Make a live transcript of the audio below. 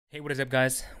Hey, what is up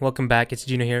guys? Welcome back, it's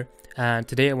Gino here, and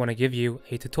today I want to give you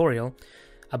a tutorial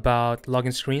about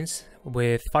login screens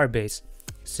with Firebase.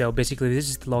 So basically this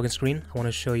is the login screen I want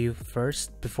to show you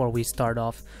first before we start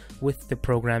off with the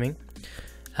programming.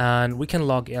 And we can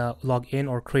log in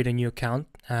or create a new account,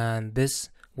 and this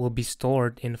will be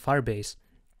stored in Firebase.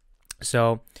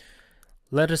 So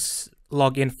let us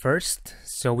log in first,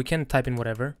 so we can type in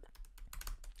whatever.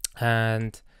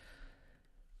 And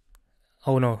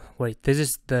oh no, wait, this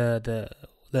is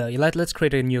let's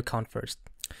create a new account first.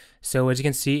 So as you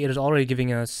can see, it is already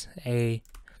giving us a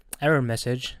error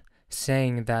message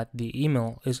saying that the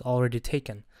email is already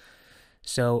taken.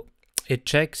 So it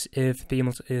checks if the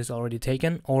email is already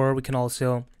taken, or we can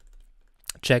also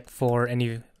check for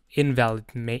any invalid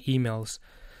emails.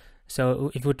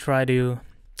 So if we try to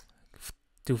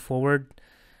do forward,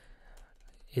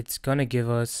 it's gonna give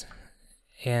us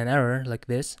an error like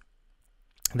this,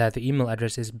 that the email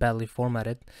address is badly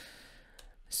formatted.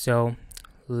 So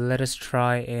let us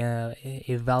try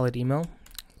a valid email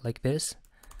like this.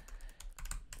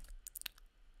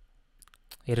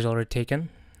 It is already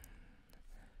taken.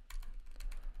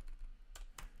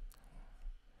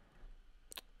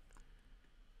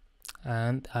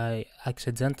 And I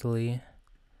accidentally,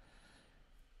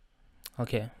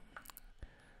 okay,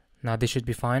 now this should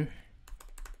be fine.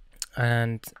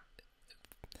 And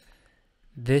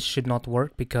this should not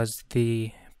work because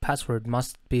the password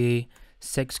must be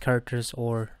 6 characters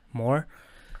or more.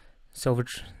 So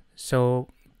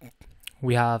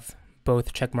we have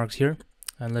both check marks here,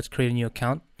 and let's create a new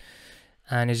account.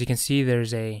 And as you can see,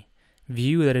 there's a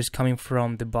view that is coming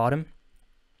from the bottom,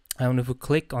 and if we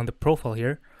click on the profile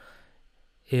here,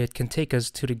 it can take us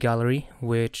to the gallery,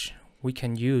 which we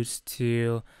can use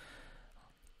to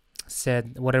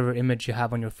set whatever image you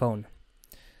have on your phone,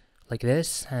 like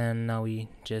this. And now we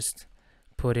just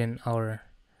put in our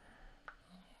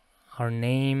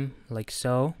name like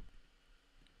so,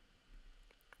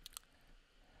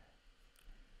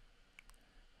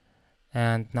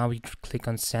 and now we click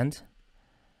on send,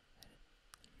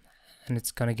 and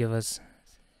it's gonna give us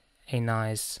a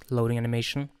nice loading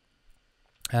animation.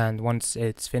 And once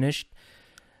it's finished,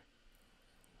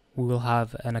 we will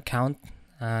have an account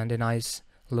and a nice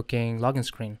looking login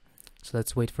screen. So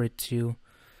let's wait for it to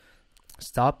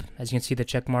stop. As you can see, the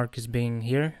check mark is being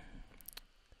here,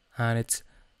 and it's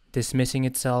dismissing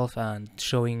itself and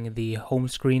showing the home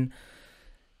screen.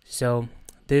 So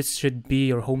this should be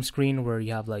your home screen, where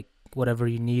you have like whatever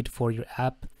you need for your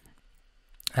app.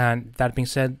 And that being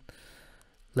said,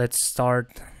 let's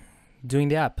start doing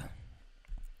the app.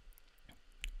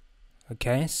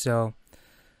 Okay, so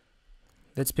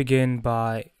let's begin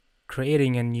by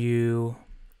creating a new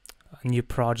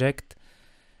project.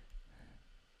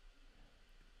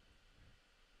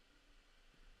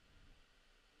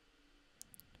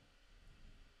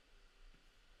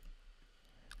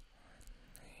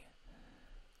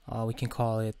 We can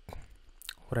call it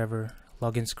whatever,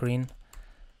 login screen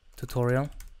tutorial.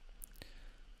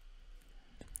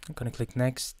 I'm gonna click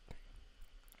next,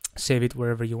 save it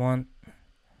wherever you want.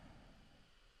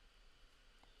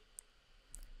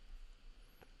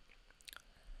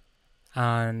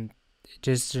 And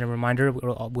just a reminder,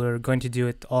 we're going to do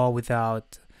it all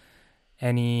without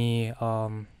any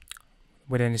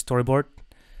storyboard.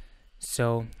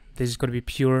 So this is going to be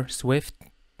pure Swift,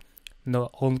 no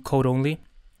code only.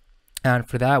 And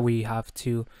for that, we have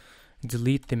to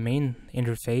delete the main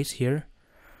interface here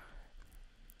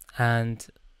and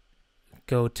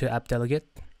go to app delegate,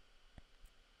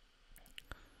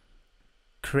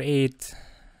 create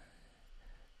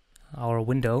our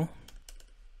window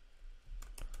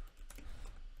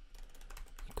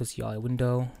equals UI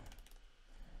window,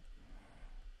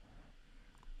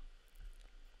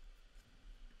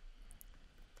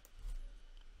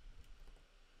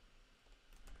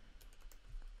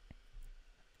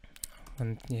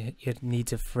 and it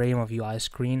needs a frame of UI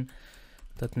screen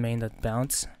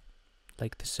 .main.bounce,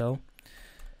 like this. So,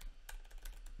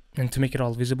 and to make it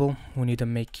all visible, we need to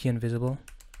make key invisible.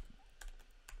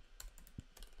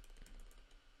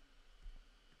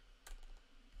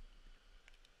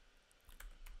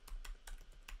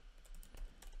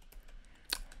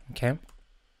 Okay,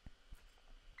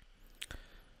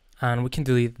 and we can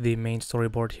delete the main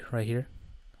storyboard right here.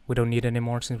 We don't need it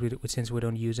anymore since we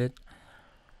don't use it.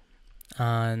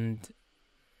 And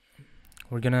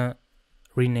we're gonna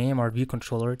rename our view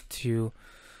controller to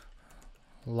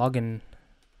login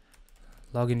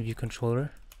view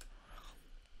controller.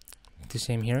 The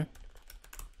same here.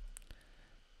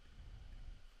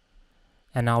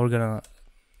 And now we're gonna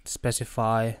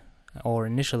specify or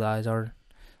initialize our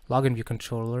login view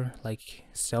controller like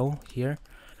so here.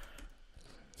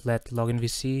 let login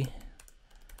VC.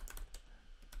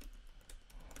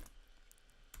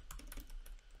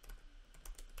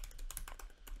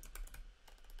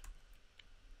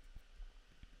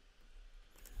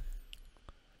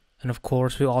 And of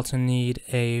course, we also need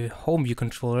a home view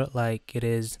controller like it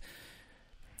is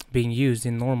being used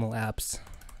in normal apps,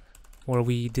 where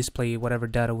we display whatever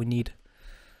data we need.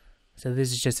 So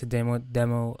this is just a demo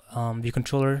view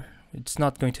controller. It's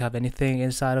not going to have anything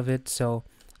inside of it, so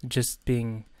just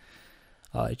being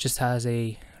it just has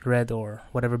a red or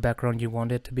whatever background you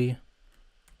want it to be.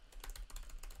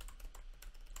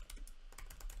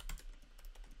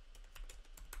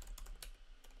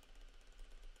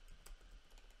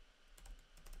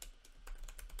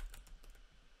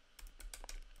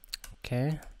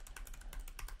 Okay.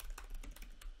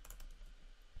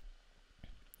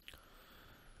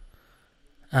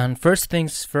 And first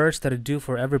things first that I do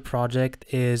for every project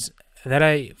is that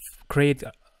I create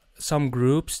some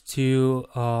groups to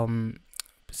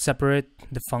separate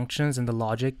the functions and the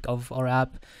logic of our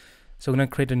app. So we're going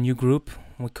to create a new group.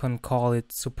 We can call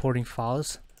it supporting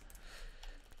files.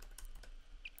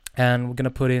 And we're going to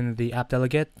put in the app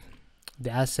delegate,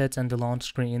 the assets, and the launch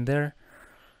screen in there.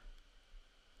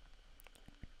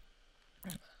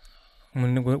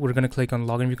 We're going to click on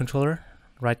login view controller,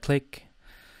 right click,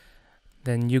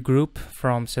 then new group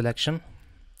from selection.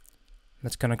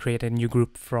 That's going to create a new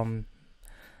group from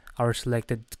our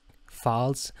selected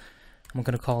files. I'm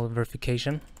going to call it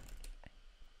verification.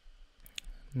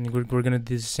 And we're going to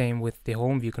do the same with the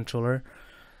home view controller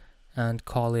and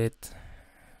call it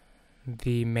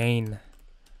the main.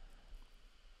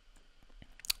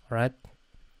 Alright.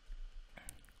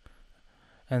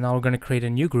 And now we're going to create a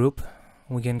new group.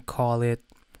 We can call it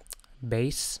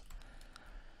base.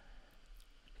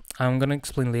 I'm going to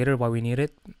explain later why we need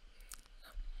it.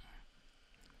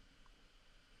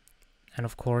 And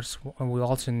of course, we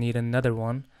also need another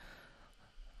one.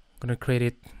 I'm going to create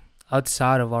it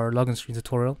outside of our login screen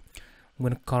tutorial. I'm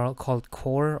going to call it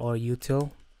core or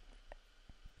util.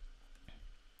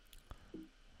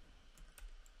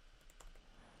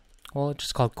 Well,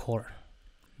 just call it core.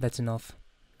 That's enough.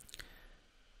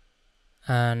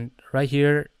 And right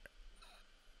here,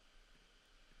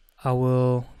 I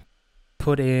will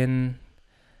put in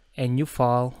a new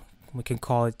file. We can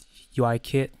call it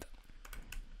UIKit.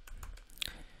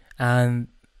 And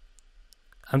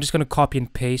I'm just going to copy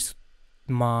and paste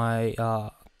my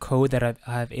code that I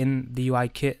have in the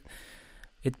UIKit.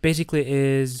 It basically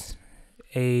is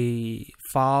a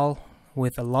file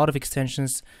with a lot of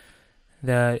extensions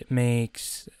that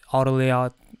makes auto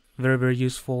layout very, very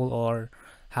useful, or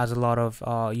has a lot of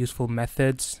useful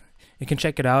methods. You can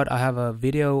check it out. I have a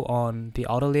video on the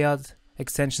auto layout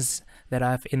extensions that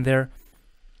I have in there.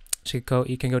 So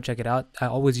you can go check it out. I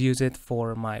always use it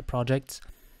for my projects.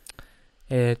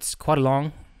 It's quite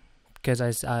long because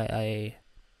I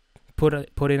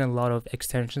put in a lot of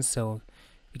extensions, so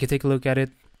you can take a look at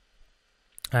it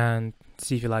and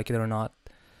see if you like it or not.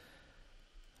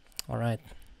 All right.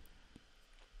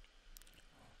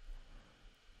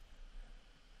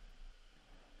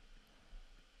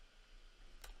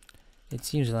 It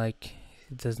seems like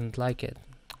it doesn't like it.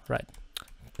 Right.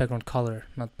 Background color,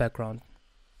 not background.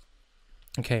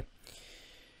 Okay.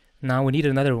 Now we need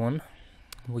another one.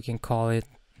 We can call it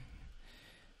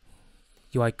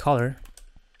UI color.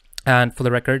 And for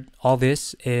the record, all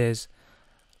this is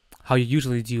how you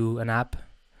usually do an app,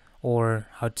 or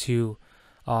how to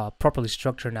properly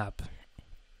structure an app.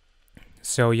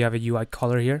 So you have a UI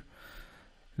color here.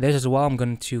 This as well, I'm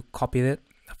going to copy it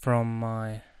from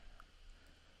my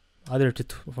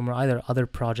other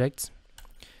projects.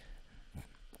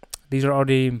 These are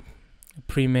already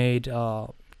pre-made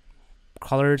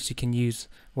colors. You can use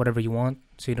whatever you want,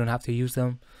 so you don't have to use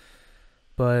them.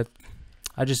 But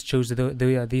I just chose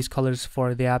these colors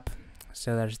for the app,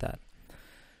 so there's that.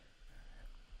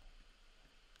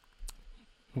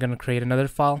 I'm gonna create another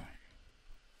file.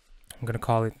 I'm gonna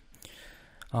call it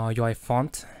UI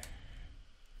font,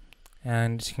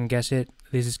 and as you can guess it,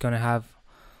 this is gonna have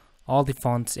all the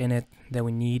fonts in it that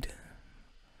we need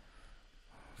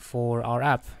for our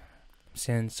app,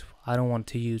 since I don't want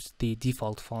to use the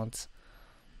default fonts.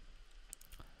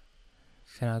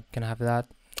 So can I have that?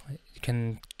 You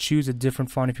can choose a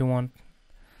different font if you want.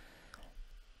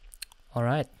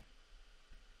 Alright,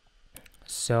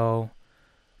 so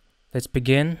let's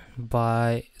begin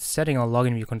by setting our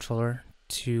login view controller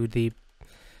to the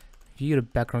view the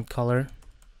background color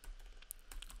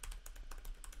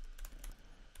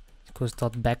equals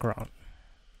 .background,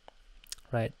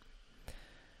 right?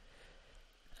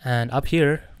 And up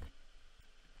here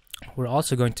we're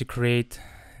also going to create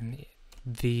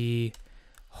the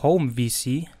home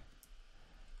VC,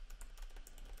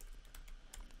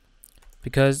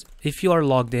 because if you are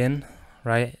logged in,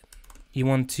 right, you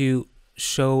want to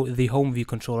show the home view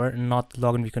controller and not the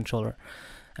login view controller.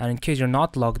 And in case you're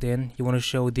not logged in, you want to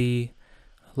show the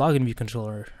login view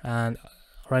controller. And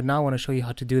right now I want to show you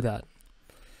how to do that.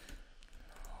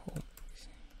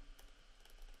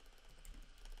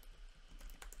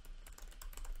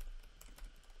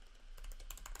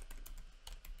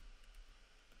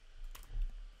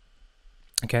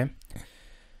 Okay.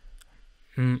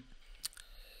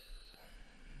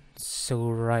 So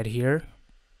right here,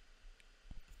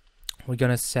 we're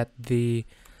gonna set the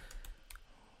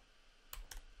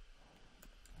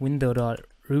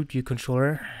window.root view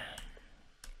controller.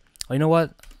 Oh, you know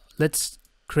what? Let's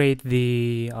create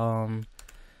the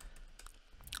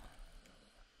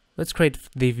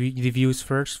views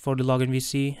first for the login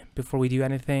VC before we do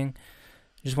anything.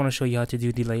 Just want to show you how to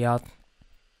do the layout,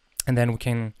 and then we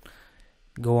can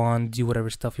go on, do whatever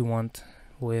stuff you want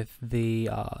with the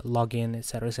login,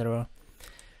 etc, etc.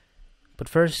 But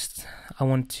first I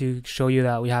want to show you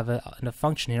that we have a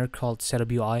function here called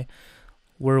setup UI,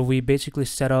 where we basically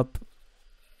set up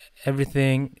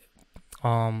everything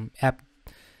app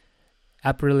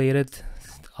related,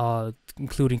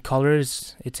 including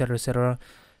colors, etc, etc.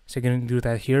 So you're going to do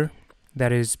that here.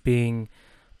 That is being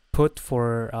put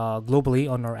for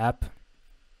globally on our app,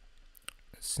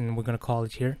 so we're going to call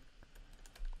it here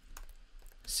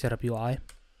setup UI,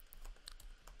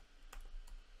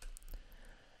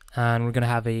 and we're gonna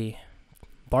have a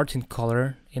bartend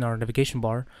color in our navigation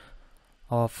bar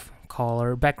of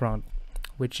color background,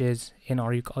 which is in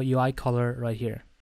our UI color right here.